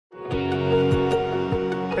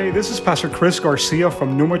Hey, this is Pastor Chris Garcia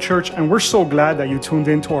from Numa Church, and we're so glad that you tuned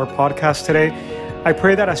into our podcast today. I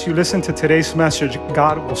pray that as you listen to today's message,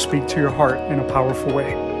 God will speak to your heart in a powerful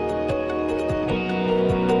way.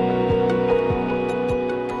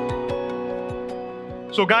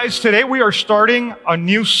 So guys, today we are starting a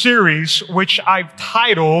new series, which I've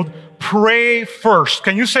titled, Pray First.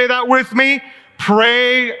 Can you say that with me?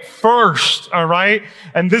 Pray first, all right?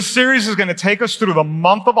 And this series is going to take us through the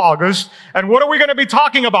month of August. And what are we going to be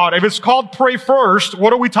talking about? If it's called Pray First,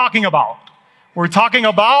 what are we talking about? We're talking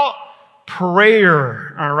about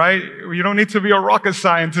prayer, all right? You don't need to be a rocket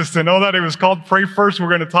scientist to know that it was called Pray First. We're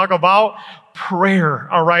going to talk about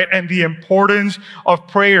prayer, all right? And the importance of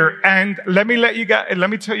prayer. And let me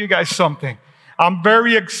tell you guys something. I'm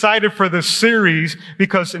very excited for this series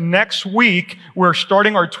because next week we're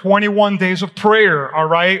starting our 21 days of prayer, all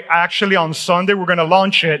right? Actually, on Sunday, we're going to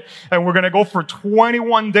launch it and we're going to go for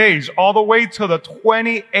 21 days all the way to the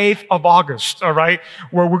 28th of August, all right?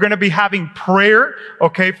 Where we're going to be having prayer,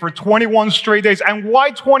 okay, for 21 straight days. And why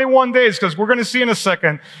 21 days? Because we're going to see in a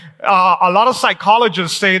second. A lot of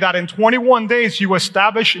psychologists say that in 21 days, you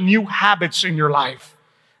establish new habits in your life.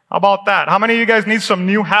 How about that? How many of you guys need some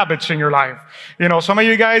new habits in your life? You know, some of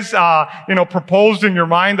you guys, proposed in your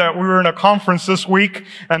mind that we were in a conference this week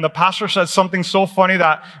and the pastor said something so funny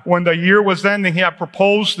that when the year was ending, he had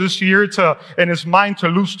proposed this year in his mind to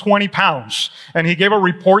lose 20 pounds. And he gave a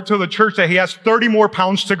report to the church that he has 30 more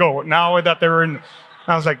pounds to go now that they're in.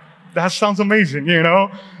 I was like, that sounds amazing, you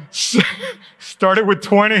know? Started with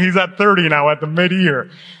 20, he's at 30 now at the mid-year.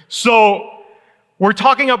 So, we're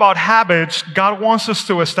talking about habits. God wants us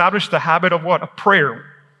to establish the habit of what? Of prayer.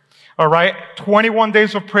 All right? 21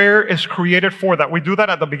 days of prayer is created for that. We do that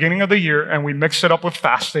at the beginning of the year and we mix it up with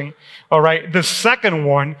fasting. All right? The second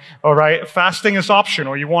one, all right, fasting is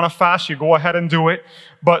optional. You want to fast, you go ahead and do it.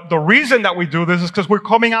 But the reason that we do this is because we're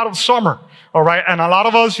coming out of summer. All right? And a lot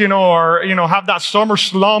of us, have that summer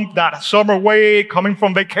slump, that summer weight, coming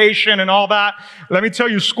from vacation and all that. Let me tell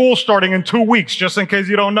you, school's starting in 2 weeks, just in case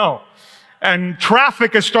you don't know. And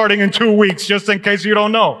traffic is starting in 2 weeks, just in case you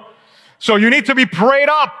don't know. So you need to be prayed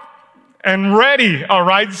up and ready, all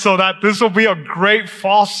right, so that this will be a great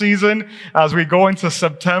fall season as we go into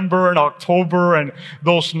September and October and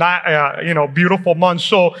those, beautiful months.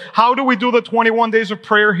 So how do we do the 21 days of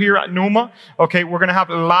prayer here at Numa? Okay, we're going to have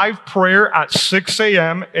live prayer at 6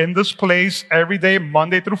 a.m. in this place every day,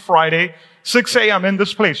 Monday through Friday, 6 a.m. in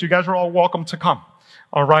this place. You guys are all welcome to come.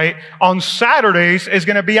 All right. On Saturdays, it's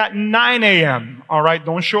going to be at 9 a.m. All right.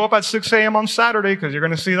 Don't show up at 6 a.m. on Saturday because you're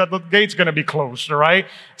going to see that the gate's going to be closed. All right.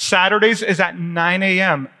 Saturdays is at 9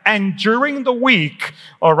 a.m. And during the week,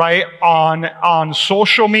 all right, on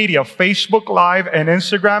social media, Facebook Live and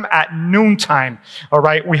Instagram at noontime. All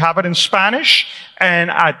right. We have it in Spanish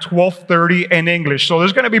and at 12:30 in English. So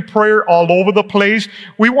there's going to be prayer all over the place.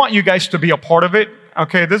 We want you guys to be a part of it.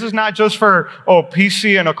 Okay, this is not just for,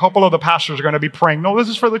 PC and a couple of the pastors are going to be praying. No, this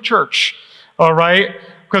is for the church. All right?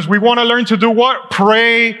 Because we want to learn to do what?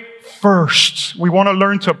 Pray first. We want to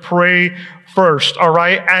learn to pray first. All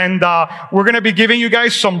right? And we're going to be giving you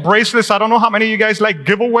guys some bracelets. I don't know how many of you guys like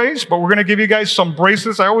giveaways, but we're going to give you guys some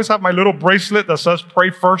bracelets. I always have my little bracelet that says pray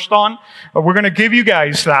first on. We're going to give you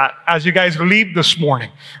guys that as you guys leave this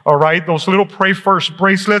morning. All right? Those little pray first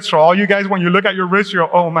bracelets. So all you guys, when you look at your wrist, you're,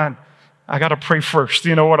 oh man, I got to pray first.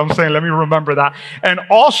 You know what I'm saying? Let me remember that. And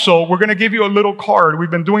also, we're going to give you a little card.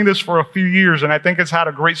 We've been doing this for a few years, and I think it's had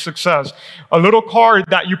a great success. A little card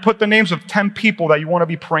that you put the names of 10 people that you want to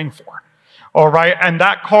be praying for. All right? And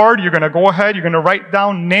that card, you're going to go ahead, you're going to write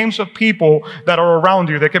down names of people that are around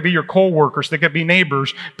you. They could be your coworkers. They could be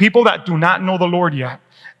neighbors. People that do not know the Lord yet.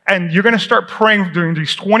 And you're going to start praying during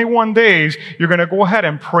these 21 days. You're going to go ahead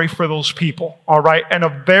and pray for those people, all right? In a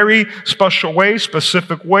very special way,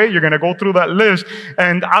 specific way. You're going to go through that list.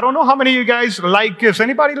 And I don't know how many of you guys like gifts.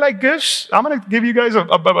 Anybody like gifts? I'm going to give you guys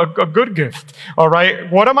a good gift, all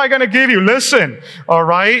right? What am I going to give you? Listen, all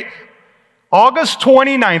right? August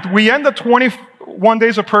 29th, we end the 21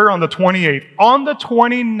 days of prayer on the 28th. On the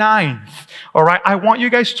 29th, all right, I want you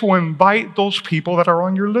guys to invite those people that are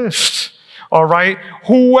on your list. All right.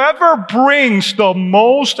 Whoever brings the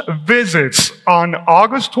most visits on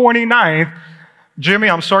August 29th, Jimmy,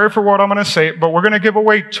 I'm sorry for what I'm going to say, but we're going to give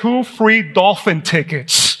away 2 free Dolphin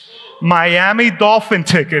tickets. Miami Dolphin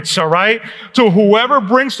tickets. All right. To whoever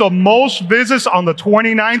brings the most visits on the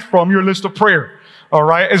 29th from your list of prayer. All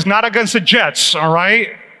right. It's not against the Jets. All right.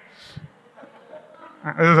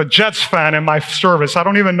 There's a Jets fan in my service. I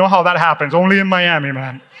don't even know how that happens. Only in Miami,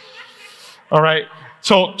 man. All right.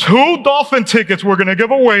 So 2 Dolphin tickets we're going to give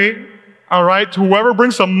away. all right, to whoever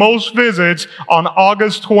brings the most visits on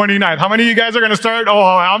August 29th. How many of you guys are going to start? Oh,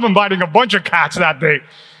 I'm inviting a bunch of cats that day.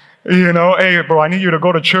 You know, hey, bro, I need you to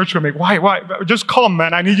go to church with me. Why? Just come,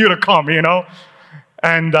 man. I need you to come, you know.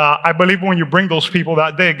 And I believe when you bring those people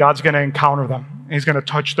that day, God's going to encounter them. He's going to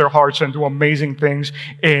touch their hearts and do amazing things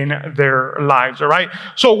in their lives, all right?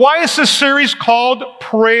 So why is this series called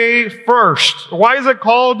Pray First? Why is it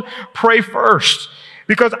called Pray First?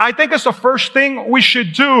 Because I think it's the first thing we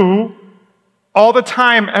should do all the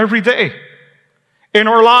time, every day in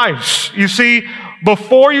our lives. You see,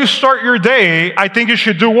 before you start your day, I think you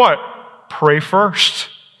should do what? Pray first.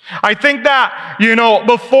 I think that, you know,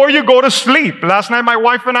 before you go to sleep, last night my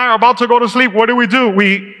wife and I are about to go to sleep, what do?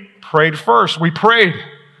 We prayed first. We prayed.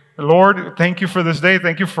 Lord, thank you for this day.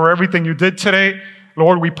 Thank you for everything you did today.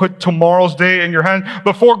 Lord, we put tomorrow's day in your hands.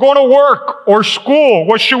 Before going to work or school,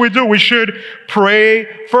 what should we do? We should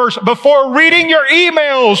pray first. Before reading your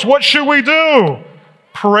emails, what should we do?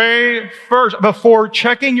 Pray first. Before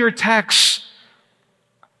checking your texts.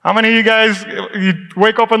 How many of you guys, you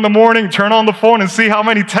wake up in the morning, turn on the phone and see how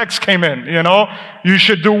many texts came in, you know? You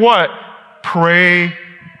should do what? Pray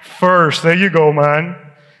first. There you go, man.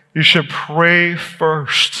 You should pray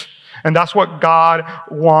first. And that's what God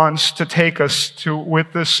wants to take us to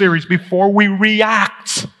with this series before we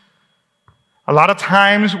react. A lot of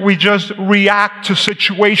times we just react to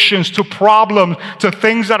situations, to problems, to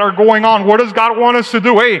things that are going on. What does God want us to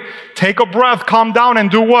do? Hey, take a breath, calm down, and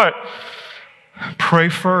do what? Pray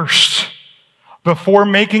first. Before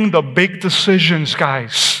making the big decisions,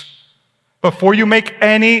 guys. Before you make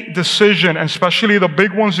any decision, and especially the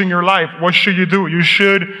big ones in your life, what should you do? You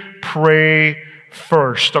should pray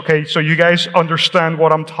first. Okay, so you guys understand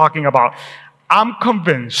what I'm talking about. I'm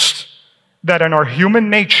convinced that in our human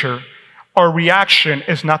nature, our reaction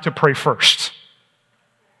is not to pray first.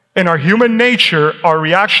 In our human nature, our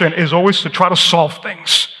reaction is always to try to solve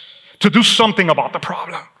things, to do something about the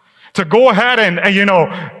problem, to go ahead and you know,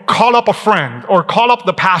 call up a friend or call up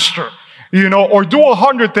the pastor, you know, or do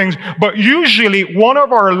 100 things. But usually one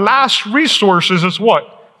of our last resources is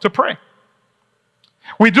what? To pray.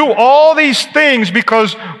 We do all these things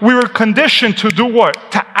because we were conditioned to do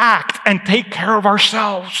what? To act and take care of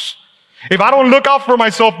ourselves. If I don't look out for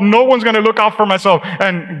myself, no one's going to look out for myself.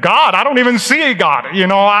 And God, I don't even see God. You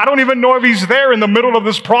know, I don't even know if He's there in the middle of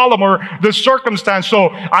this problem or this circumstance. So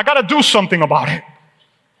I got to do something about it.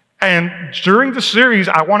 And during the series,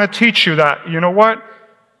 I want to teach you that, you know what?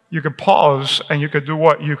 You could pause and you could do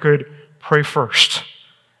what? You could pray first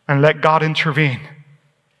and let God intervene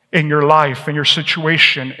in your life, in your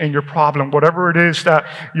situation, in your problem, whatever it is that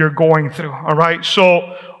you're going through, all right?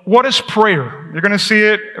 So what is prayer? You're going to see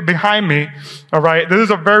it behind me, all right? This is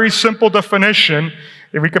a very simple definition.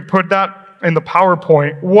 If we could put that in the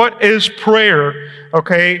PowerPoint. What is prayer,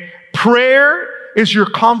 okay? Prayer is your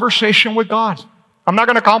conversation with God. I'm not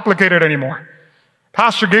going to complicate it anymore.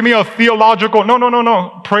 Pastor, give me a theological...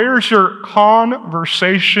 No. Prayer is your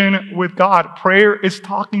conversation with God. Prayer is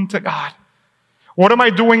talking to God. What am I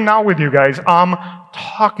doing now with you guys? I'm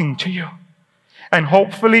talking to you. And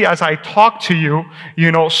hopefully as I talk to you,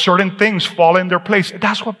 you know, certain things fall in their place.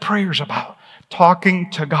 That's what prayer is about.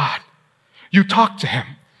 Talking to God. You talk to Him.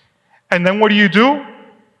 And then what do?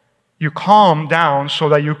 You calm down so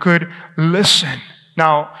that you could listen.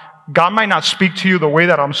 Now, God might not speak to you the way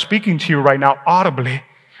that I'm speaking to you right now, audibly.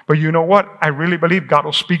 But you know what? I really believe God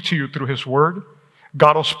will speak to you through His Word.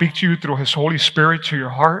 God will speak to you through His Holy Spirit to your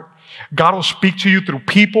heart. God will speak to you through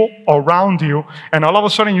people around you. And all of a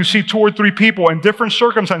sudden you see 2 or 3 people in different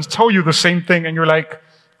circumstances tell you the same thing. And you're like,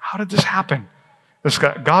 how did this happen?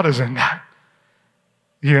 God is in that.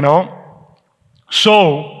 You know?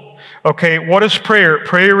 So, okay, what is prayer?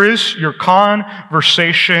 Prayer is your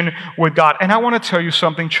conversation with God. And I want to tell you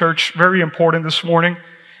something, church, very important this morning.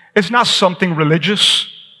 It's not something religious.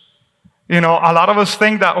 You know, a lot of us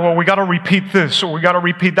think that, well, we got to repeat this or we got to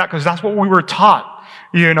repeat that because that's what we were taught.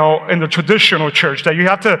 You know, in the traditional church, that you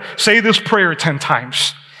have to say this prayer 10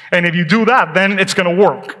 times. And if you do that, then it's going to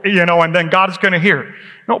work, you know, and then God's going to hear.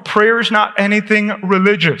 No, prayer is not anything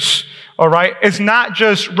religious, all right? It's not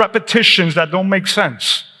just repetitions that don't make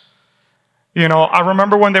sense. You know, I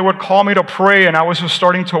remember when they would call me to pray and I was just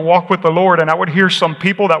starting to walk with the Lord and I would hear some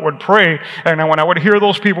people that would pray. And when I would hear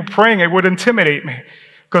those people praying, it would intimidate me.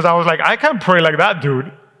 Because I was like, I can't pray like that,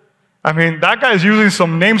 dude. I mean, that guy's using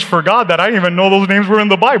some names for God that I didn't even know those names were in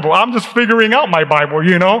the Bible. I'm just figuring out my Bible,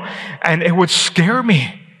 you know? And it would scare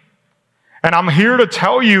me. And I'm here to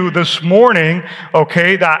tell you this morning,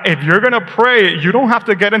 okay, that if you're going to pray, you don't have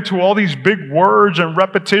to get into all these big words and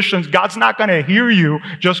repetitions. God's not going to hear you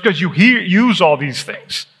just because you use all these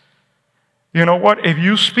things. You know what? If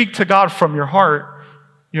you speak to God from your heart,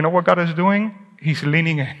 you know what God is doing? He's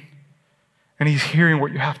leaning in. And He's hearing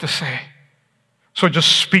what you have to say. So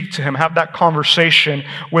just speak to Him. Have that conversation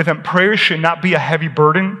with Him. Prayer should not be a heavy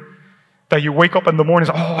burden that you wake up in the morning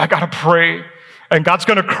and say, oh, I got to pray. And God's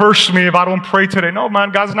going to curse me if I don't pray today. No,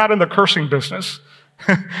 man, God's not in the cursing business.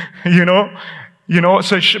 You know,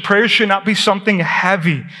 so prayer should not be something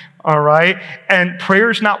heavy, all right? And prayer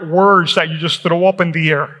is not words that you just throw up in the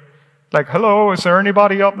air. Like, hello, is there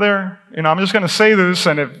anybody up there? You know, I'm just going to say this,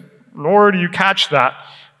 and if, Lord, you catch that,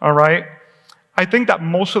 all right? I think that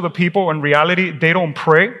most of the people, in reality, they don't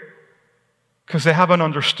pray because they haven't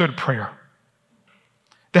understood prayer.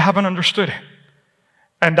 They haven't understood it.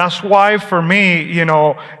 And that's why, for me, you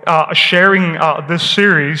know, sharing this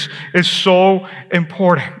series is so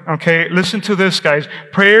important, okay? Listen to this, guys.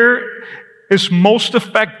 Prayer is most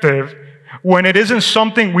effective when it isn't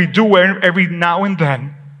something we do every now and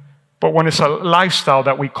then, but when it's a lifestyle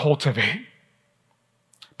that we cultivate.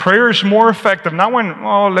 Prayer is more effective, not when,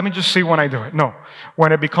 oh, let me just see when I do it. No,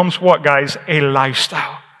 when it becomes what, guys? A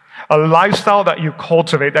lifestyle. A lifestyle that you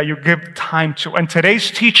cultivate, that you give time to. And today's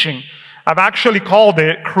teaching, I've actually called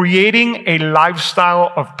it Creating a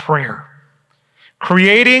Lifestyle of Prayer.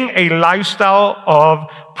 Creating a Lifestyle of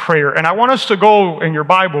Prayer. And I want us to go in your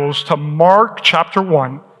Bibles to Mark chapter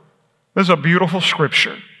 1. This is a beautiful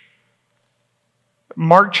scripture.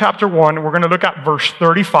 Mark chapter 1, we're going to look at verse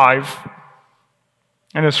 35.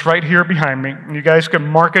 And it's right here behind me. You guys can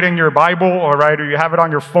mark it in your Bible, all right, or you have it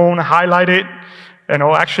on your phone, highlight it, and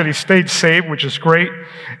it'll actually stay saved, which is great.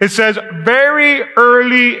 It says, very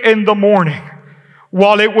early in the morning,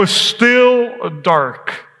 while it was still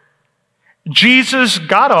dark, Jesus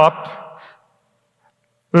got up,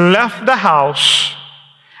 left the house,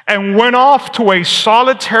 and went off to a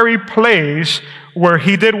solitary place where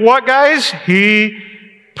he did what, guys? He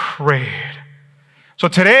prayed. So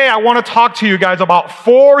today I want to talk to you guys about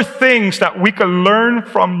 4 things that we can learn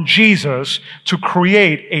from Jesus to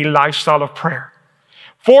create a lifestyle of prayer.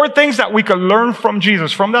 4 things that we can learn from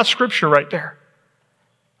Jesus, from that scripture right there.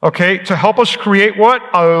 Okay, to help us create what?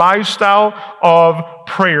 A lifestyle of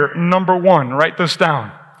prayer. Number 1, write this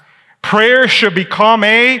down. Prayer should become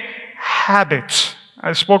a habit.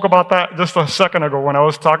 I spoke about that just a second ago when I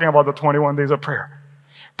was talking about the 21 days of prayer.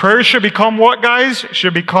 Prayer should become what, guys?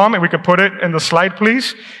 Should become, and we could put it in the slide,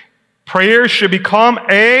 please. Prayer should become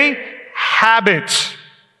a habit.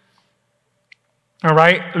 All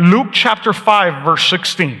right? Luke chapter 5, verse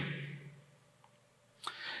 16.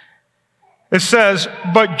 It says,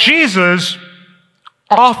 but Jesus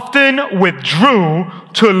often withdrew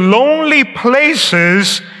to lonely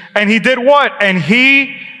places, and he did what? And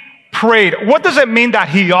he prayed. What does it mean that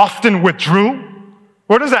he often withdrew?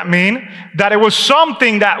 What does that mean? That it was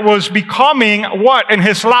something that was becoming what in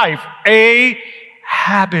his life? A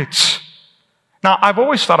habit. Now, I've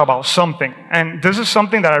always thought about something, and this is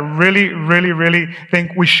something that I really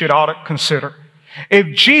think we should ought to consider.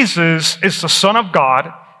 If Jesus is the Son of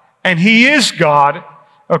God, and He is God,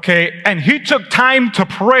 okay, and He took time to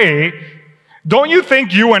pray, don't you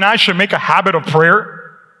think you and I should make a habit of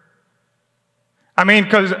prayer? I mean,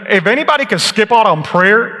 because if anybody can skip out on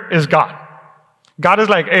prayer, it's God. God is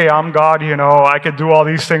like, hey, I'm God, you know, I could do all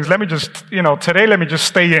these things. Let me just, you know, today let me just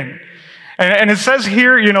stay in. And it says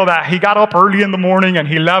here, you know, that he got up early in the morning and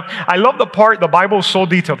he left. I love the part, the Bible is so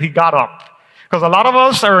detailed. He got up. Because a lot of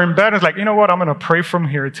us are in bed, it's like, you know what, I'm going to pray from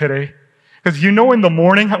here today. Because you know in the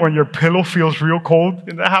morning when your pillow feels real cold,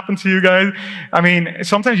 did that happen to you guys? I mean,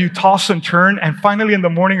 sometimes you toss and turn, and finally in the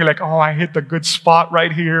morning you're like, oh, I hit the good spot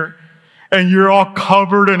right here. And you're all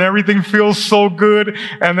covered and everything feels so good.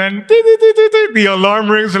 And then the alarm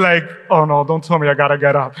rings like, oh no, don't tell me I gotta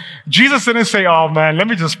get up. Jesus didn't say, oh man, let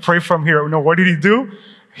me just pray from here. No, what did he do?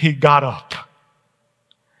 He got up.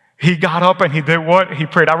 He got up and he did what? He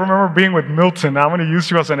prayed. I remember being with Milton. I'm going to use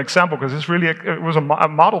you as an example because it was a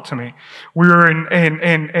model to me. We were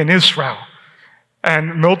in Israel.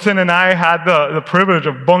 And Milton and I had the privilege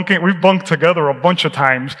of bunking. We've bunked together a bunch of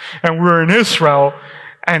times. And we were in Israel.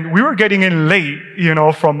 And we were getting in late, you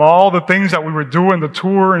know, from all the things that we were doing, the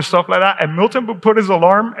tour and stuff like that. And Milton would put his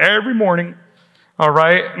alarm every morning. All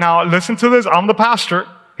right. Now, listen to this. I'm the pastor.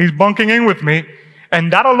 He's bunking in with me.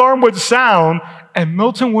 And that alarm would sound, and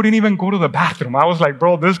Milton wouldn't even go to the bathroom. I was like,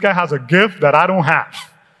 bro, this guy has a gift that I don't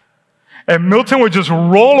have. And Milton would just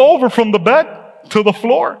roll over from the bed to the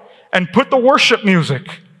floor and put the worship music.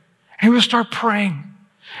 And he would start praying.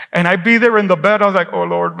 And I'd be there in the bed. I was like, oh,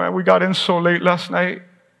 Lord, man, we got in so late last night.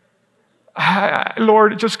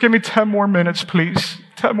 Lord, just give me 10 more minutes, please.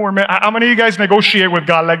 10 more minutes. How many of you guys negotiate with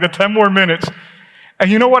God like the 10 more minutes? And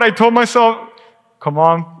you know what I told myself? Come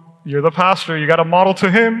on, you're the pastor. You got to model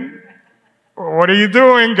to him. What are you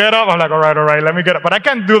doing? Get up. I'm like, all right, let me get up. But I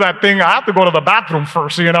can't do that thing. I have to go to the bathroom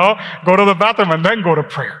first, you know. Go to the bathroom and then go to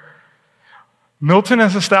prayer. Milton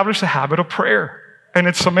has established a habit of prayer, and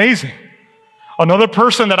it's amazing. Another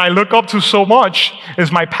person that I look up to so much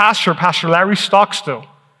is my pastor, Pastor Larry Stockstill.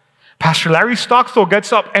 Pastor Larry Stockstill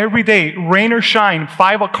gets up every day, rain or shine,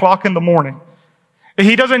 5 o'clock in the morning.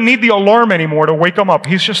 He doesn't need the alarm anymore to wake him up.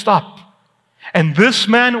 He's just up. And this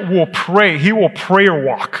man will pray. He will prayer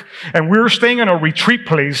walk. And we were staying in a retreat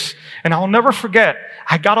place, and I'll never forget,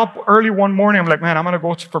 I got up early one morning. I'm like, man, I'm going to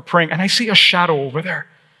go for praying. And I see a shadow over there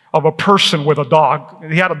of a person with a dog.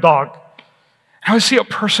 He had a dog. And I see a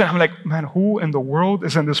person. I'm like, man, who in the world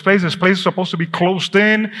is in this place? This place is supposed to be closed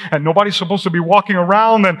in, and nobody's supposed to be walking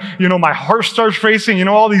around. And, you know, my heart starts racing. You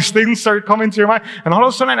know, all these things start coming to your mind. And all of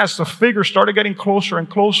a sudden, as the figure started getting closer and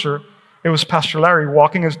closer, it was Pastor Larry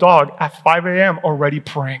walking his dog at 5 a.m. already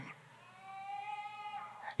praying.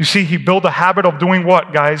 You see, he built a habit of doing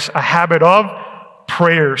what, guys? A habit of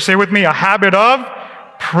prayer. Say with me, a habit of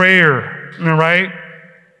prayer. All right?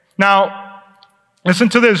 Now, listen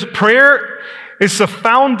to this. Prayer is the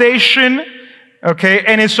foundation, okay,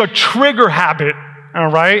 and it's a trigger habit,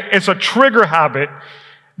 all right? It's a trigger habit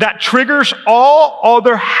that triggers all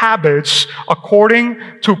other habits according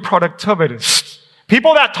to productivists.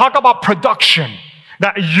 People that talk about production,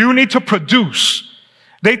 that you need to produce,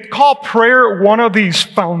 they call prayer one of these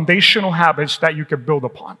foundational habits that you can build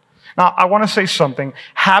upon. Now, I want to say something.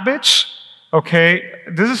 Habits, okay,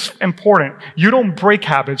 this is important. You don't break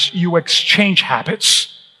habits, you exchange habits.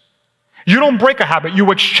 You don't break a habit,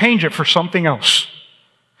 you exchange it for something else.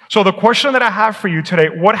 So the question that I have for you today,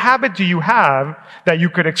 what habit do you have that you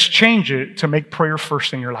could exchange it to make prayer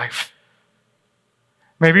first in your life?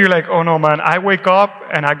 Maybe you're like, oh no, man, I wake up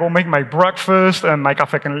and I go make my breakfast and my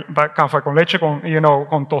café con leche con, you know,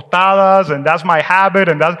 con tostadas, and that's my habit,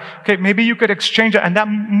 and that's, okay, maybe you could exchange it and that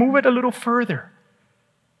move it a little further.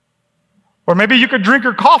 Or maybe you could drink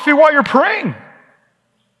your coffee while you're praying.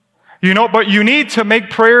 You know, but you need to make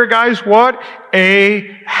prayer, guys, what?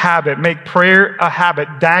 A habit. Make prayer a habit.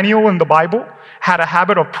 Daniel in the Bible had a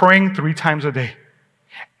habit of praying 3 times a day.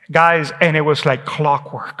 Guys, and it was like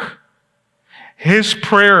clockwork. His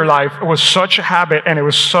prayer life was such a habit, and it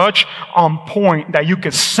was such on point that you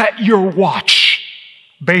could set your watch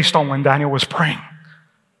based on when Daniel was praying.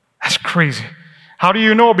 That's crazy. How do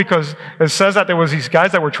you know? Because it says that there was these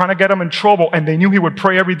guys that were trying to get him in trouble, and they knew he would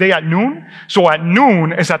pray every day at noon. So at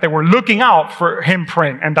noon is that they were looking out for him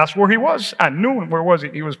praying. And that's where he was. At noon, where was he?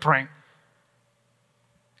 He was praying.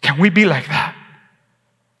 Can we be like that?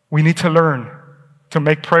 We need to learn to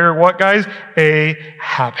make prayer what, guys? A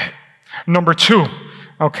habit. Number 2,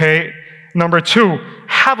 okay? Number 2,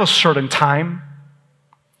 have a certain time.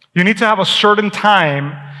 You need to have a certain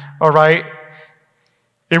time, all right?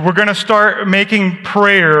 If we're going to start making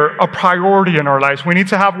prayer a priority in our lives, we need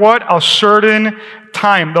to have what? A certain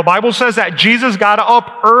time. The Bible says that Jesus got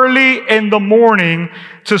up early in the morning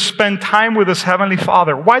to spend time with his heavenly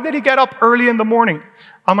Father. Why did he get up early in the morning?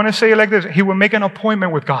 I'm going to say it like this. He would make an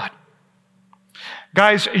appointment with God.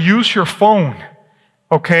 Guys, use your phone,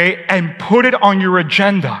 okay, and put it on your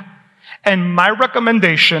agenda. And my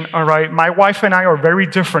recommendation, all right, my wife and I are very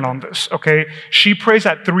different on this, okay? She prays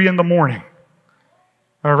at 3 in the morning.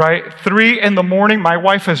 All right, 3 in the morning, my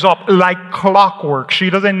wife is up like clockwork.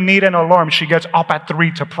 She doesn't need an alarm. She gets up at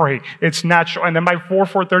 3 to pray. It's natural. And then by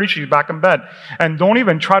 4:30, she's back in bed. And don't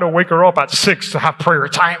even try to wake her up at 6 to have prayer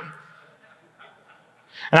time.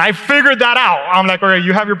 And I figured that out. I'm like, okay,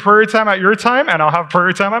 you have your prayer time at your time, and I'll have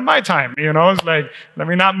prayer time at my time. You know, it's like, let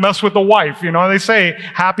me not mess with the wife. You know, they say,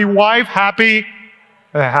 happy wife, happy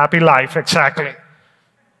life. Exactly.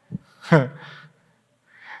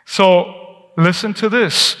 So, listen to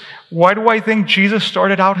this. Why do I think Jesus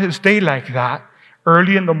started out his day like that,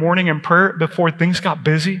 early in the morning in prayer before things got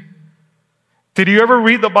busy? Did you ever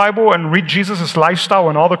read the Bible and read Jesus' lifestyle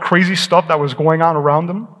and all the crazy stuff that was going on around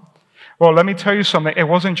him? Well, let me tell you something. It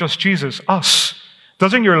wasn't just Jesus, us.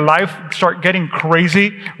 Doesn't your life start getting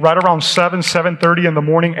crazy right around 7:30 in the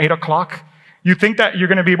morning, 8 o'clock? You think that you're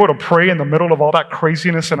going to be able to pray in the middle of all that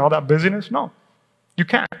craziness and all that busyness? No, you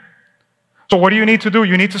can't. So what do you need to do?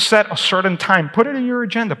 You need to set a certain time. Put it in your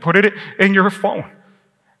agenda. Put it in your phone.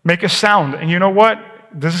 Make a sound. And you know what?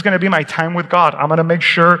 This is going to be my time with God. I'm going to make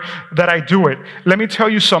sure that I do it. Let me tell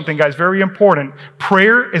you something, guys, very important.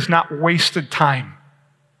 Prayer is not wasted time.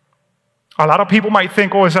 A lot of people might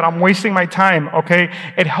think, oh, is that I'm wasting my time, okay?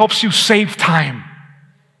 It helps you save time.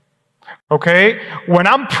 Okay? When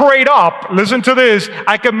I'm prayed up, listen to this,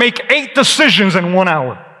 I can make 8 decisions in 1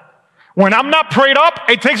 hour. When I'm not prayed up,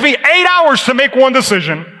 it takes me 8 hours to make one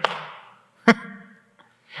decision.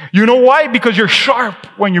 You know why? Because you're sharp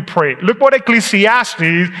when you pray. Look what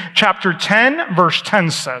Ecclesiastes chapter 10, verse 10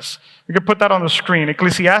 says. You can put that on the screen.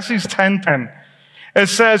 Ecclesiastes 10:10. It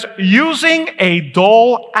says, using a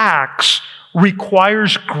dull axe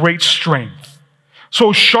requires great strength.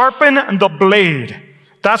 So sharpen the blade.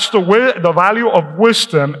 That's the value of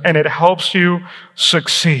wisdom, and it helps you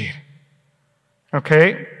succeed.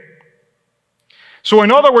 Okay? So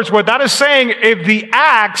in other words, what that is saying, if the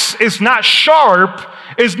axe is not sharp,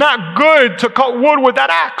 it's not good to cut wood with that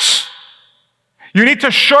axe. You need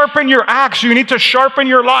to sharpen your axe. You need to sharpen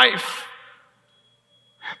your life.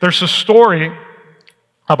 There's a story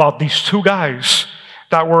about these two guys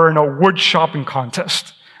that were in a wood chopping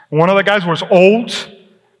contest. One of the guys was old,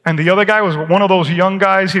 and the other guy was one of those young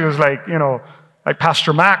guys. He was like, like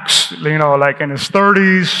Pastor Max, like in his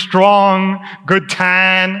 30s, strong, good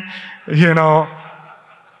tan,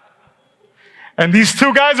 And these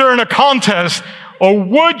two guys are in a contest, a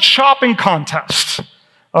wood chopping contest.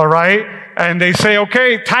 All right? And they say,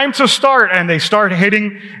 okay, time to start. And they start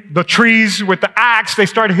hitting the trees with the axe. They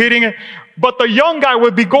start hitting it. But the young guy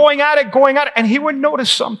would be going at it, and he would notice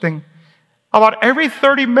something. About every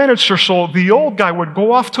 30 minutes or so, the old guy would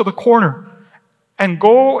go off to the corner and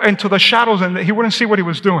go into the shadows, and he wouldn't see what he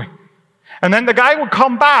was doing. And then the guy would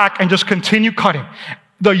come back and just continue cutting.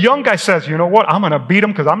 The young guy says, you know what? I'm going to beat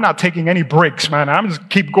him because I'm not taking any breaks, man. I'm just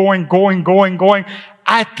keep going.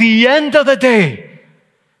 At the end of the day,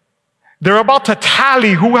 they're about to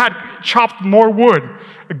tally who had chopped more wood.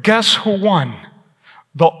 Guess who won?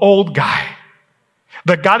 The old guy.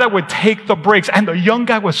 The guy that would take the breaks. And the young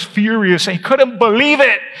guy was furious. He couldn't believe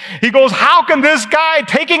it. He goes, how can this guy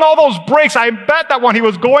taking all those breaks? I bet that when he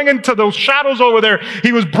was going into those shadows over there,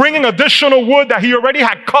 he was bringing additional wood that he already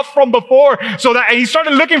had cut from before. And he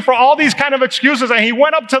started looking for all these kind of excuses. And he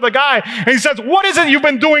went up to the guy and he says, what is it you've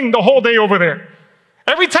been doing the whole day over there?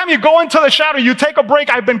 Every time you go into the shadow, you take a break.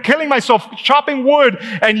 I've been killing myself chopping wood,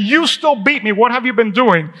 and you still beat me. What have you been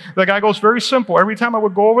doing? The guy goes, very simple. Every time I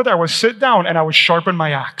would go over there, I would sit down and I would sharpen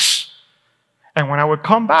my axe. And when I would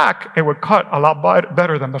come back, it would cut a lot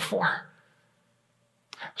better than before.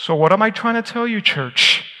 So what am I trying to tell you,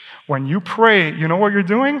 church? When you pray, you know what you're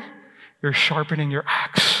doing? You're sharpening your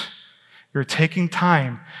axe. You're taking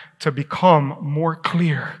time to become more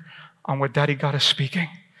clear on what Daddy God is speaking,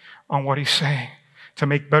 on what He's saying, to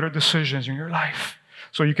make better decisions in your life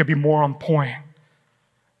so you can be more on point,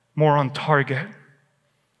 more on target.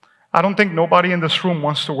 I don't think nobody in this room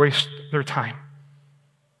wants to waste their time.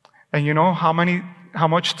 And you know how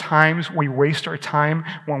much times we waste our time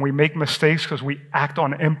when we make mistakes because we act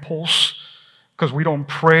on impulse, because we don't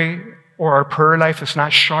pray, or our prayer life is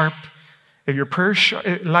not sharp. If your prayer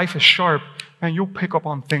life is sharp, man, you'll pick up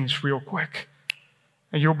on things real quick.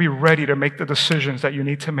 And you'll be ready to make the decisions that you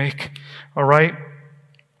need to make. All right?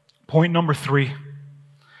 Point number three,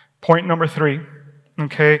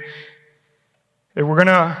 okay? If we're going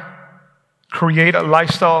to create a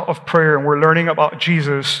lifestyle of prayer and we're learning about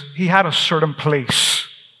Jesus, He had a certain place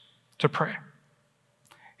to pray.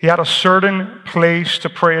 He had a certain place to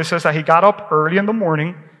pray. It says that He got up early in the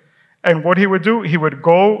morning, and what He would do, He would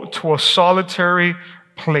go to a solitary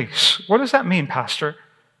place. What does that mean, Pastor?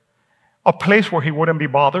 A place where He wouldn't be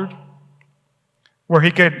bothered, where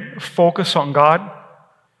He could focus on God,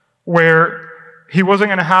 where He wasn't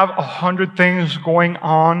going to have 100 things going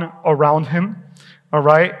on around Him, all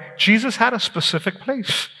right? Jesus had a specific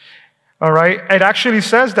place, all right? It actually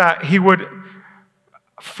says that He would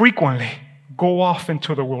frequently go off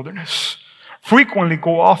into the wilderness, frequently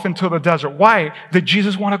go off into the desert. Why did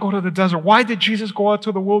Jesus want to go to the desert? Why did Jesus go out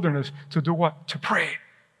to the wilderness? To do what? To pray.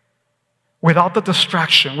 Without the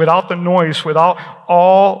distraction, without the noise, without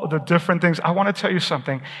all the different things. I want to tell you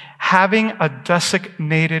something. Having a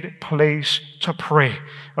designated place to pray,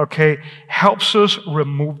 okay, helps us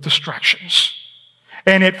remove distractions.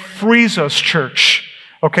 And it frees us, church,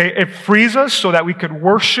 okay? It frees us so that we could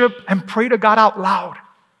worship and pray to God out loud.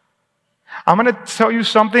 I'm going to tell you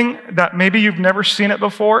something that maybe you've never seen it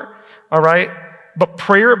before, all right? But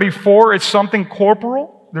prayer before it's something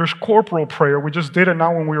corporal. There's corporal prayer. We just did it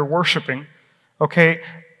now when we were worshiping. Okay?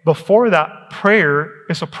 Before that, prayer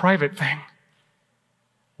is a private thing.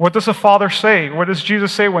 What does the Father say? What does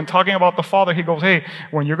Jesus say when talking about the Father? He goes, hey,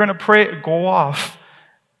 when you're going to pray, go off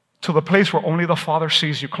to the place where only the Father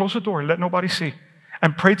sees you. Close the door, let nobody see.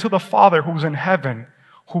 And pray to the Father who's in heaven,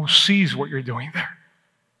 who sees what you're doing there.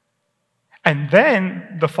 And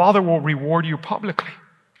then the Father will reward you publicly.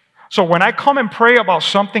 So when I come and pray about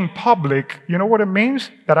something public, you know what it means?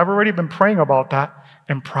 That I've already been praying about that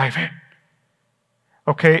in private.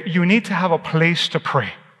 Okay? You need to have a place to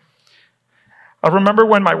pray. I remember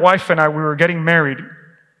when my wife and I, we were getting married,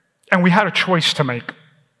 And we had a choice to make.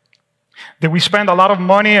 Did we spend a lot of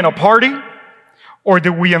money in a party, or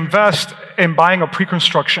did we invest in buying a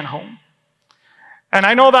pre-construction home? And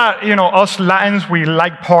I know that, us Latins, we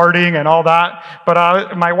like partying and all that,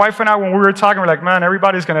 but my wife and I, when we were talking, we're like, man,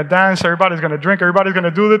 everybody's going to dance, everybody's going to drink, everybody's going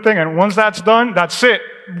to do the thing, and once that's done, that's it.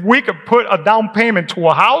 We could put a down payment to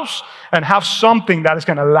a house and have something that is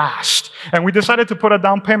going to last. And we decided to put a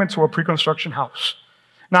down payment to a pre-construction house.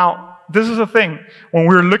 Now, this is the thing. When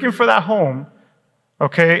we were looking for that home,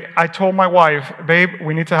 okay, I told my wife, babe,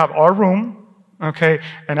 we need to have our room, okay,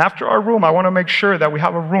 and after our room, I want to make sure that we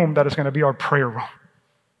have a room that is going to be our prayer room.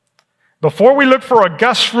 Before we look for a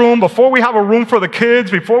guest room, before we have a room for the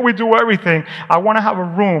kids, before we do everything, I want to have a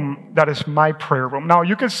room that is my prayer room. Now,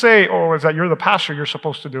 you could say, oh, is that you're the pastor, you're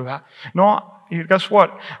supposed to do that. No, guess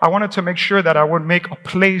what? I wanted to make sure that I would make a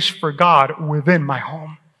place for God within my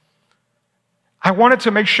home. I wanted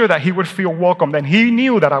to make sure that he would feel welcome, that he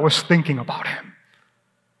knew that I was thinking about him.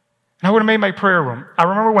 And I would have made my prayer room. I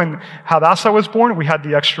remember when Hadassah was born, we had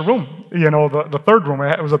the extra room, the third room.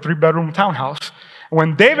 It was a 3-bedroom townhouse.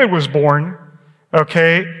 When David was born,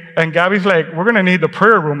 okay, and Gabby's like, we're going to need the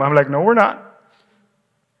prayer room. I'm like, no, we're not.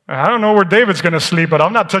 I don't know where David's going to sleep, but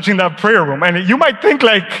I'm not touching that prayer room. And you might think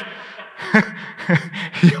like,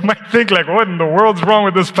 what in the world's wrong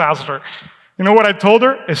with this pastor? You know what I told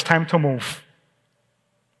her? It's time to move.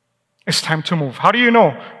 It's time to move. How do you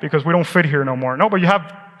know? Because we don't fit here no more. No, but you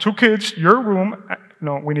have 2 kids, your room.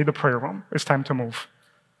 No, we need the prayer room. It's time to move.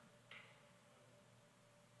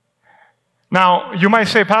 Now, you might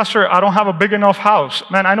say, Pastor, I don't have a big enough house.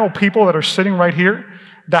 Man, I know people that are sitting right here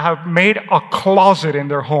that have made a closet in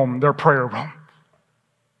their home, their prayer room.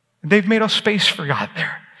 They've made a space for God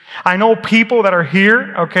there. I know people that are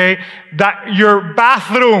here, okay, that your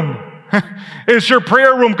bathroom is your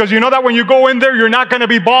prayer room because you know that when you go in there, you're not going to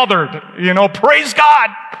be bothered. Praise God.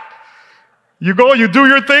 You go, you do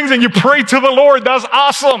your things, and you pray to the Lord. That's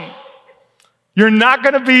awesome. You're not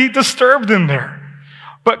going to be disturbed in there.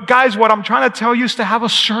 But guys, what I'm trying to tell you is to have a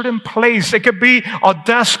certain place. It could be a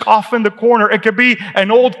desk off in the corner. It could be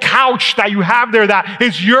an old couch that you have there that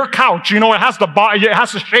is your couch. It has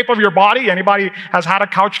the shape of your body. Anybody has had a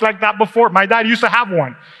couch like that before? My dad used to have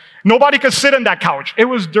one. Nobody could sit in that couch. It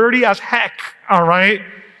was dirty as heck, all right?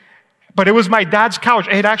 But it was my dad's couch.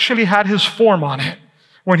 It actually had his form on it.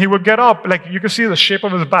 When he would get up, like you could see the shape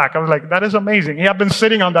of his back. I was like, that is amazing. He had been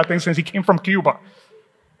sitting on that thing since he came from Cuba.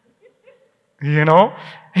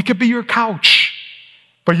 It could be your couch.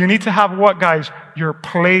 But you need to have what, guys? Your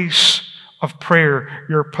place of prayer.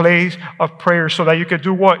 Your place of prayer so that you could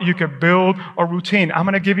do what? You could build a routine. I'm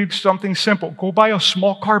going to give you something simple. Go buy a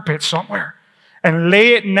small carpet somewhere and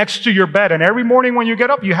lay it next to your bed. And every morning when you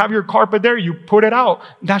get up, you have your carpet there. You put it out.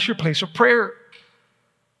 That's your place of prayer.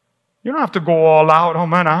 You don't have to go all out. Oh,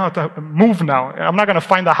 man, I have to move now. I'm not going to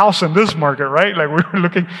find a house in this market, right? Like we were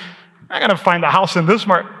looking. I'm not going to find a house in this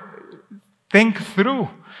market. Think through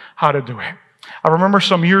how to do it. I remember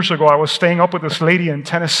some years ago, I was staying up with this lady in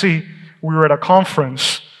Tennessee. We were at a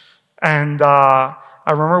conference, and I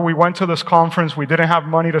remember we went to this conference. We didn't have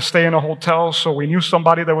money to stay in a hotel, so we knew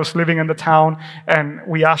somebody that was living in the town, and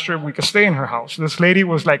we asked her if we could stay in her house. This lady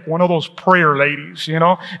was like one of those prayer ladies,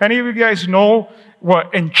 Any of you guys know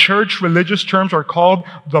what in church religious terms are called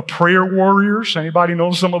the prayer warriors? Anybody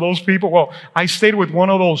know some of those people? Well, I stayed with one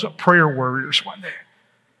of those prayer warriors one day.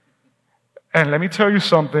 And let me tell you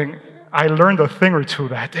something, I learned a thing or two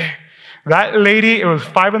that day. That lady, it was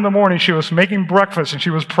 5 a.m, she was making breakfast, and she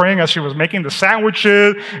was praying as she was making the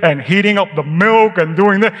sandwiches and heating up the milk and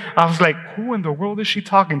doing that. I was like, who in the world is she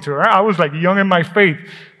talking to? I was like young in my faith.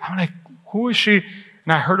 I'm like, who is she?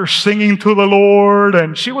 And I heard her singing to the Lord,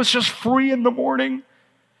 and she was just free in the morning.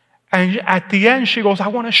 And at the end, she goes, I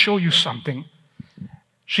want to show you something.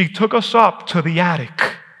 She took us up to the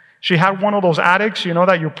attic. She had one of those attics,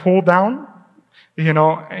 that you pull down.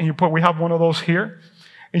 And we have one of those here,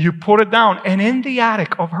 and you put it down, and in the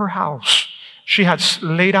attic of her house, she had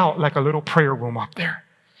laid out like a little prayer room up there.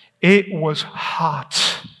 It was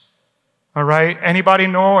hot. All right? Anybody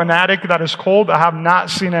know an attic that is cold? I have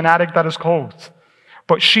not seen an attic that is cold.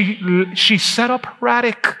 But she set up her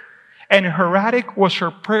attic, and her attic was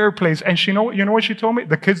her prayer place. And you know what she told me?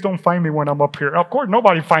 The kids don't find me when I'm up here. Of course,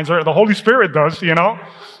 nobody finds her. The Holy Spirit does,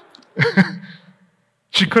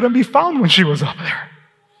 She couldn't be found when she was up there.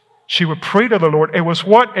 She would pray to the Lord. It was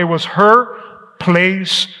what? It was her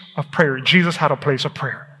place of prayer. Jesus had a place of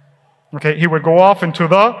prayer. Okay, he would go off into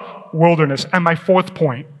the wilderness. And my 4th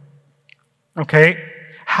point, okay,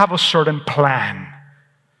 have a certain plan.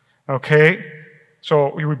 Okay,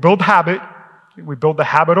 so we build habit. We build the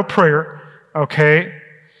habit of prayer. Okay,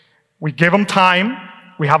 we give them time.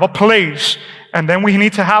 We have a place. And then we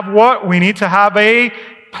need to have what? We need to have a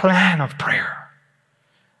plan of prayer.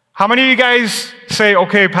 How many of you guys say,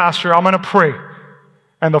 okay, Pastor, I'm going to pray.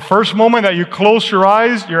 And the first moment that you close your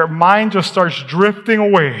eyes, your mind just starts drifting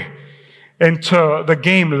away into the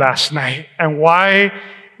game last night and why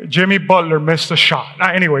Jimmy Butler missed a shot.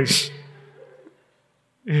 Anyways,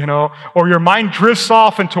 you know, or your mind drifts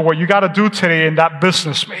off into what you got to do today in that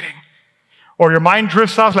business meeting. Or your mind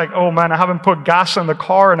drifts off like, oh man, I haven't put gas in the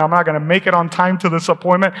car and I'm not going to make it on time to this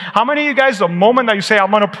appointment. How many of you guys, the moment that you say,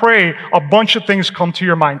 I'm going to pray, a bunch of things come to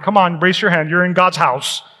your mind? Come on, raise your hand. You're in God's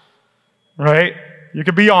house, right? You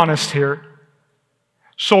can be honest here.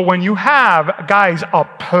 So when you have, guys, a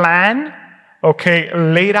plan, okay,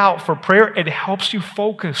 laid out for prayer, it helps you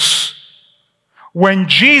focus. When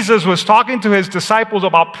Jesus was talking to his disciples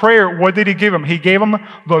about prayer, what did he give them? He gave them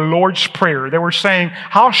the Lord's Prayer. They were saying,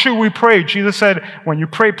 how should we pray? Jesus said, when you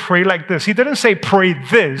pray, pray like this. He didn't say pray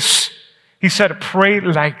this. He said pray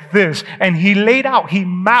like this. And he laid out, he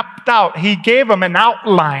mapped out, he gave them an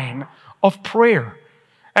outline of prayer.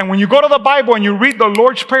 And when you go to the Bible and you read the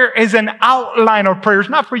Lord's Prayer, it's an outline of prayer. It's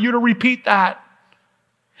not for you to repeat that.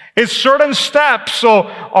 It's certain steps. So,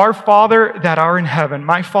 our Father that art in heaven,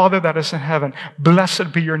 my Father that is in heaven,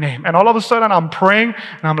 blessed be your name. And all of a sudden I'm praying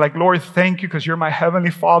and I'm like, Lord, thank you because you're my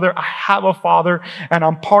heavenly Father. I have a Father and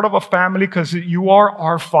I'm part of a family because you are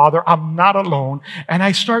our Father. I'm not alone. And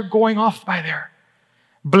I start going off by there.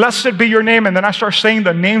 Blessed be your name. And then I start saying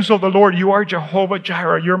the names of the Lord. You are Jehovah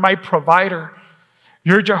Jireh. You're my provider.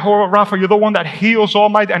 You're Jehovah Rapha. You're the one that heals all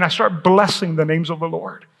my... And I start blessing the names of the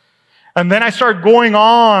Lord. And then I start going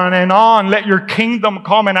on and on. Let your kingdom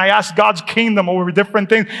come. And I ask God's kingdom over different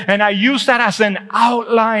things. And I use that as an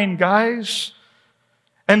outline, guys.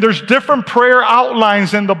 And there's different prayer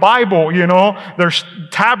outlines in the Bible, you know. There's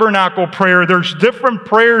tabernacle prayer. There's different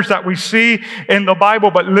prayers that we see in the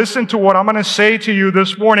Bible. But listen to what I'm going to say to you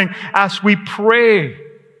this morning. As we pray,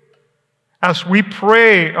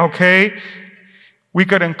 okay, we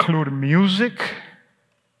could include music.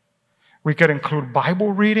 We could include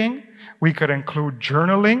Bible reading. We could include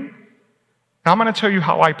journaling. Now I'm going to tell you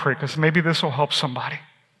how I pray because maybe this will help somebody.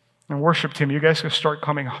 And worship team, you guys can start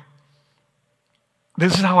coming up.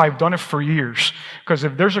 This is how I've done it for years. Because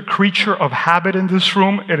if there's a creature of habit in this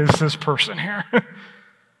room, it is this person here.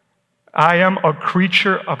 I am a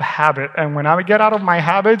creature of habit. And when I get out of my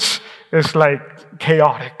habits, it's like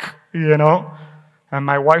chaotic, you know. And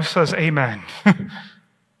my wife says, amen.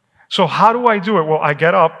 So how do I do it? Well, I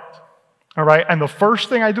get up. All right, and the first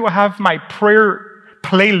thing I do, I have my prayer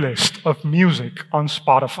playlist of music on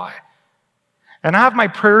Spotify. And I have my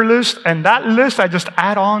prayer list, and that list, I just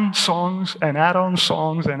add on songs and add on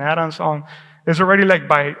songs and add on songs. It's already like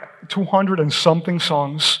by 200 and something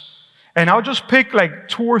songs. And I'll just pick like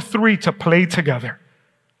 2 or 3 to play together.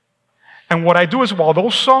 And what I do is while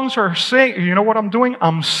those songs are singing, you know what I'm doing?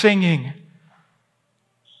 I'm singing.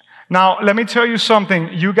 Now, let me tell you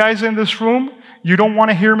something. You guys in this room, you don't want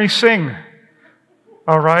to hear me sing,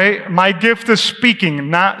 all right? My gift is speaking,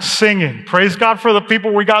 not singing. Praise God for the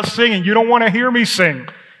people we got singing. You don't want to hear me sing.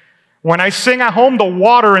 When I sing at home, the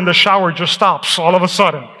water in the shower just stops all of a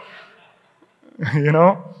sudden, you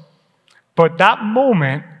know? But that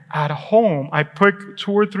moment at home, I pick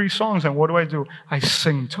 2 or 3 songs, and what do? I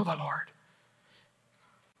sing to the Lord.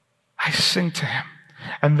 I sing to Him.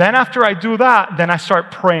 And then after I do that, then I start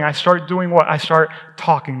praying. I start doing what? I start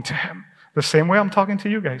talking to Him. The same way I'm talking to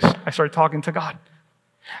you guys. I start talking to God.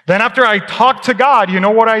 Then after I talk to God, you know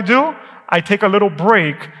what I do? I take a little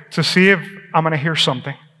break to see if I'm going to hear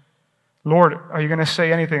something. Lord, are you going to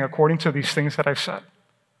say anything according to these things that I've said?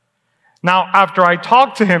 Now, after I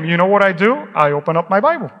talk to Him, you know what I do? I open up my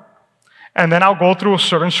Bible. And then I'll go through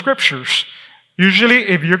certain scriptures. Usually,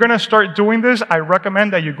 if you're going to start doing this, I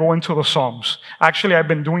recommend that you go into the Psalms. Actually, I've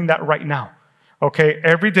been doing that right now. Okay,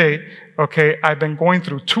 every day, okay, I've been going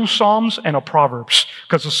through 2 Psalms and a Proverbs.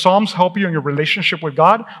 Because the Psalms help you in your relationship with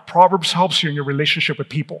God. Proverbs helps you in your relationship with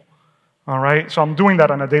people. All right, so I'm doing that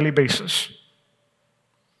on a daily basis.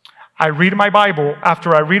 I read my Bible.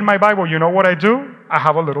 After I read my Bible, you know what I do? I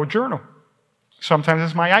have a little journal. Sometimes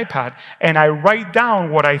it's my iPad. And I write down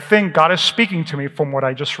what I think God is speaking to me from what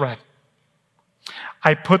I just read.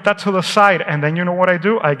 I put that to the side, and then you know what I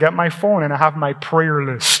do? I get my phone and I have my prayer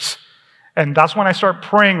lists. And that's when I start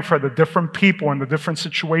praying for the different people and the different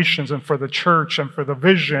situations and for the church and for the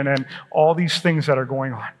vision and all these things that are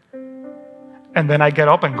going on. And then I get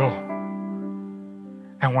up and go.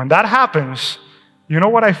 And when that happens, you know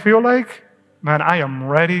what I feel like? Man, I am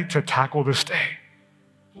ready to tackle this day.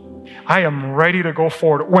 I am ready to go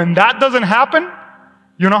forward. When that doesn't happen,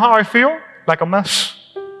 you know how I feel? Like a mess.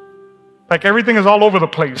 Like everything is all over the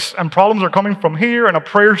place and problems are coming from here and a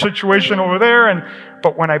prayer situation over there.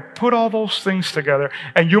 But when I put all those things together,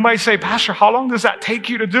 and you might say, Pastor, how long does that take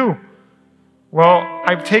you to do? Well,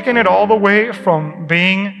 I've taken it all the way from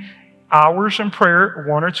being hours in prayer,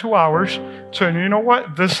 1 or 2 hours, to, you know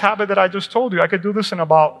what? This habit that I just told you, I could do this in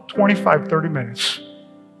about 25, 30 minutes.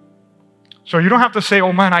 So you don't have to say,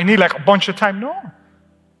 oh man, I need like a bunch of time. No.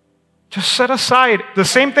 Just set aside the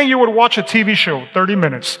same thing you would watch a TV show, 30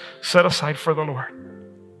 minutes, set aside for the Lord.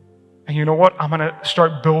 And you know what? I'm going to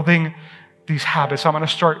start building these habits. I'm going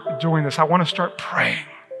to start doing this. I want to start praying.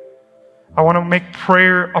 I want to make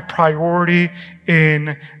prayer a priority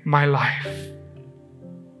in my life.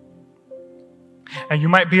 And you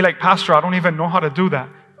might be like, Pastor, I don't even know how to do that.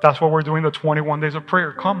 That's why we're doing the 21 days of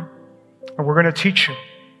prayer. Come, and we're going to teach you.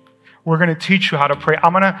 We're going to teach you how to pray.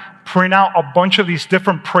 I'm going to print out a bunch of these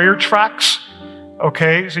different prayer tracks.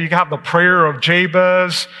 Okay, so you can have the prayer of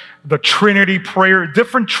Jabez, the Trinity prayer,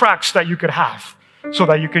 different tracks that you could have so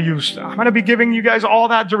that you could use. I'm going to be giving you guys all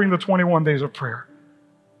that during the 21 days of prayer.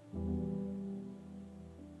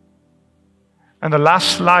 And the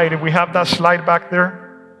last slide, if we have that slide back there,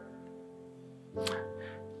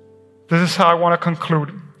 this is how I want to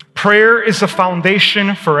conclude. Prayer is the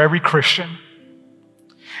foundation for every Christian.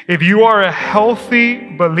 If you are a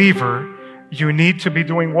healthy believer, you need to be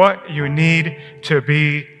doing what? You need to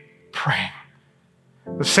be praying.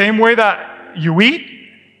 The same way that you eat,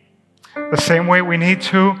 the same way we need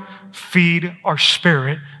to feed our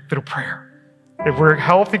spirit through prayer. If we're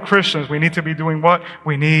healthy Christians, we need to be doing what?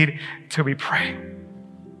 We need to be praying.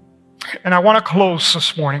 And I want to close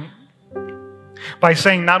this morning by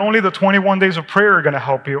saying not only the 21 days of prayer are going to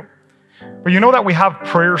help you, but you know that we have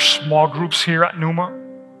prayer small groups here at Numa?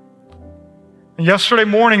 And yesterday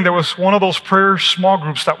morning, there was one of those prayer small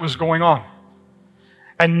groups that was going on.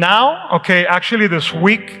 And now, okay, actually this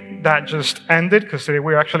week that just ended, because today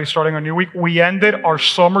we're actually starting a new week, we ended our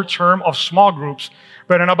summer term of small groups.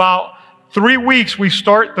 But in about 3 weeks, we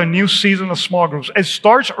start the new season of small groups. It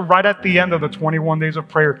starts right at the end of the 21 days of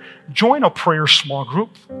prayer. Join a prayer small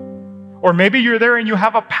group. Or maybe you're there and you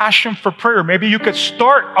have a passion for prayer. Maybe you could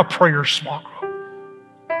start a prayer small group.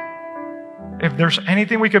 If there's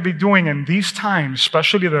anything we could be doing in these times,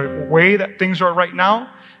 especially the way that things are right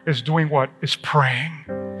now, is doing what? Is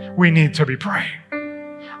praying. We need to be praying.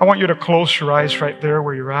 I want you to close your eyes right there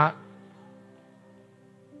where you're at.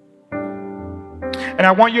 And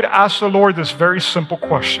I want you to ask the Lord this very simple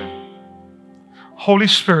question. Holy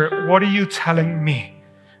Spirit, what are you telling me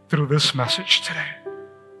through this message today?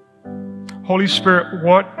 Holy Spirit,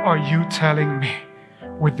 what are you telling me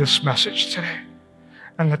with this message today?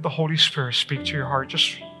 And let the Holy Spirit speak to your heart.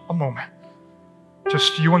 Just a moment.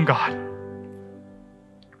 Just you and God.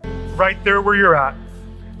 Right there where you're at.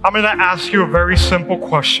 I'm going to ask you a very simple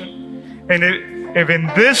question. And if in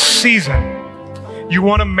this season you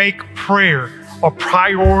want to make prayer a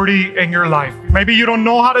priority in your life, maybe you don't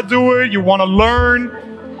know how to do it, you want to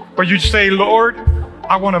learn, but you say, Lord,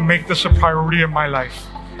 I want to make this a priority in my life.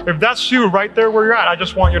 If that's you right there where you're at, I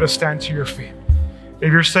just want you to stand to your feet.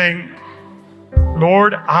 If you're saying,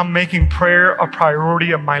 Lord, I'm making prayer a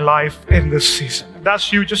priority in my life in this season. If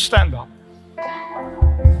that's you, just stand up.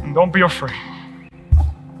 And don't be afraid.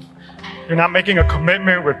 You're not making a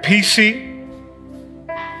commitment with PC.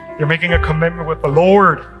 You're making a commitment with the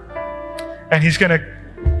Lord. And He's going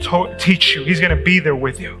to teach you. He's going to be there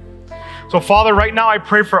with you. So, Father, right now I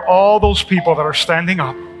pray for all those people that are standing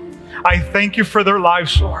up. I thank you for their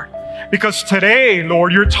lives, Lord. Because today,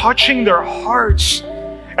 Lord, you're touching their hearts.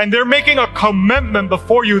 And they're making a commitment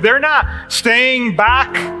before you. They're not staying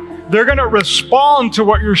back. They're going to respond to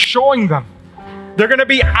what you're showing them. They're going to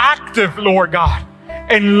be active, Lord God,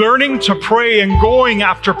 in learning to pray and going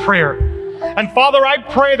after prayer. And Father, I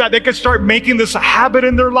pray that they could start making this a habit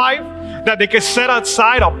in their life, that they could set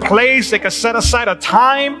aside a place, they could set aside a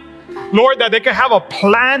time, Lord, that they could have a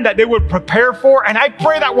plan that they would prepare for. And I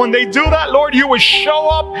pray that when they do that, Lord, you would show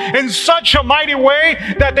up in such a mighty way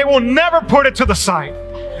that they will never put it to the side.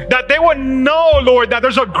 That they would know, Lord, that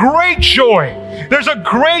there's a great joy. There's a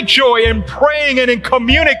great joy in praying and in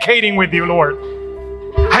communicating with you, Lord.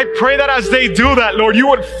 I pray that as they do that, Lord, you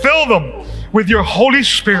would fill them with your Holy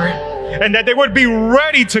Spirit and that they would be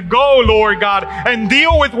ready to go, Lord God, and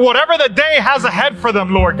deal with whatever the day has ahead for them,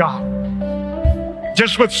 Lord God.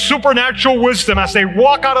 Just with supernatural wisdom as they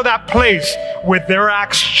walk out of that place with their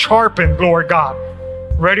axe sharpened, Lord God,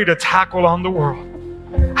 ready to tackle on the world.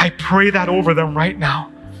 I pray that over them right now.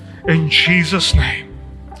 In Jesus' name.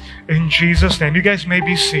 In Jesus' name. You guys may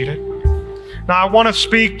be seated. Now I want to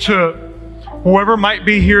speak to whoever might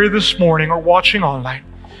be here this morning or watching online.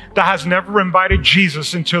 that has never invited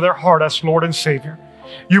Jesus into their heart as Lord and Savior.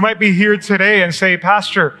 You might be here today and say,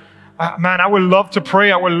 Pastor, man, I would love to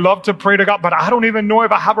pray. I would love to pray to God, but I don't even know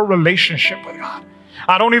if I have a relationship with God.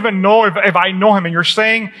 I don't even know if I know Him. And you're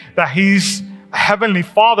saying that He's Heavenly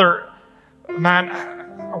Father. Man,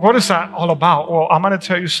 what is that all about? Well, I'm going to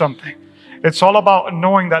tell you something. It's all about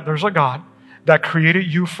knowing that there's a God that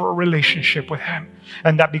created you for a relationship with Him.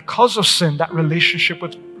 And that because of sin, that relationship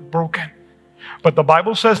was broken. But the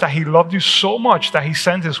Bible says that He loved you so much that He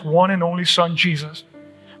sent His one and only Son, Jesus,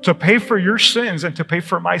 to pay for your sins and to pay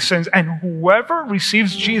for my sins. And whoever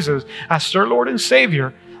receives Jesus as their Lord and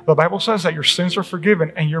Savior, the Bible says that your sins are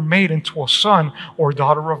forgiven and you're made into a son or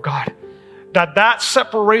daughter of God. That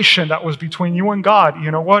separation that was between you and God,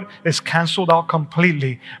 you know what, is canceled out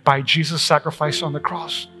completely by Jesus' sacrifice on the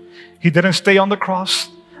cross. He didn't stay on the cross.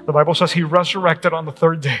 The Bible says He resurrected on the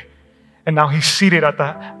third day. And now He's seated at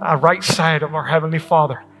the right side of our Heavenly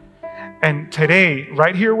Father. And today,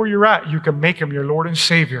 right here where you're at, you can make Him your Lord and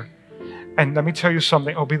Savior. And let me tell you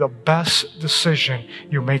something, it'll be the best decision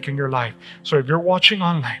you make in your life. So if you're watching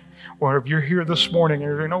online, or if you're here this morning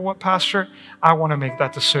and you're, you know what, Pastor, I want to make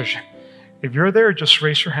that decision. If you're there, just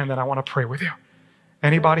raise your hand and I want to pray with you.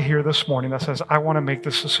 Anybody here this morning that says, I want to make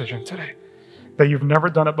this decision today, that you've never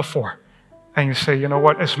done it before, and you say, you know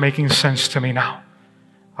what, it's making sense to me now.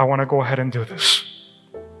 I want to go ahead and do this.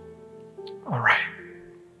 All right.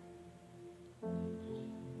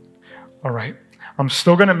 All right. I'm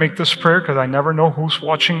still going to make this prayer because I never know who's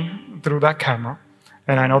watching through that camera.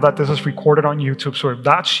 And I know that this is recorded on YouTube. So if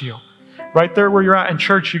that's you, right there where you're at in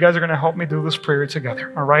church, you guys are going to help me do this prayer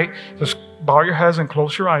together. All right? Just bow your heads and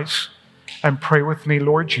close your eyes and pray with me.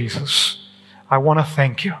 Lord Jesus, I want to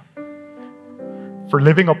thank you for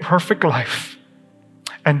living a perfect life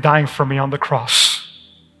and dying for me on the cross.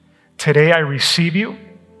 Today I receive you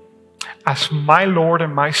as my Lord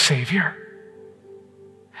and my Savior.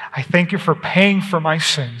 I thank you for paying for my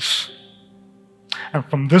sins. And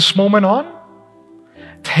from this moment on,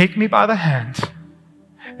 take me by the hand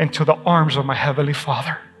into the arms of my Heavenly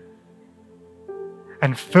Father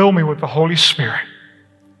and fill me with the Holy Spirit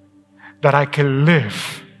that I can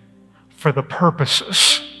live for the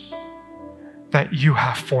purposes that you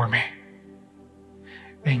have for me.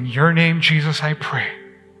 In your name, Jesus, I pray.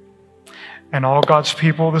 And all God's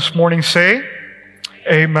people this morning say,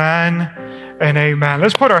 amen and amen.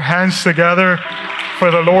 Let's put our hands together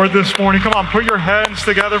for the Lord this morning. Come on, put your hands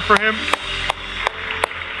together for Him.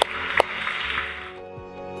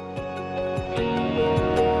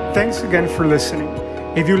 Thanks again for listening.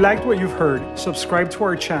 If you liked what you've heard, subscribe to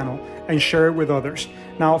our channel and share it with others.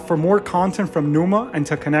 Now, for more content from Numa and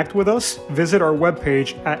to connect with us, visit our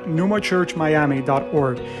webpage at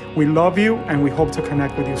numachurchmiami.org. We love you and we hope to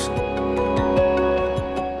connect with you soon.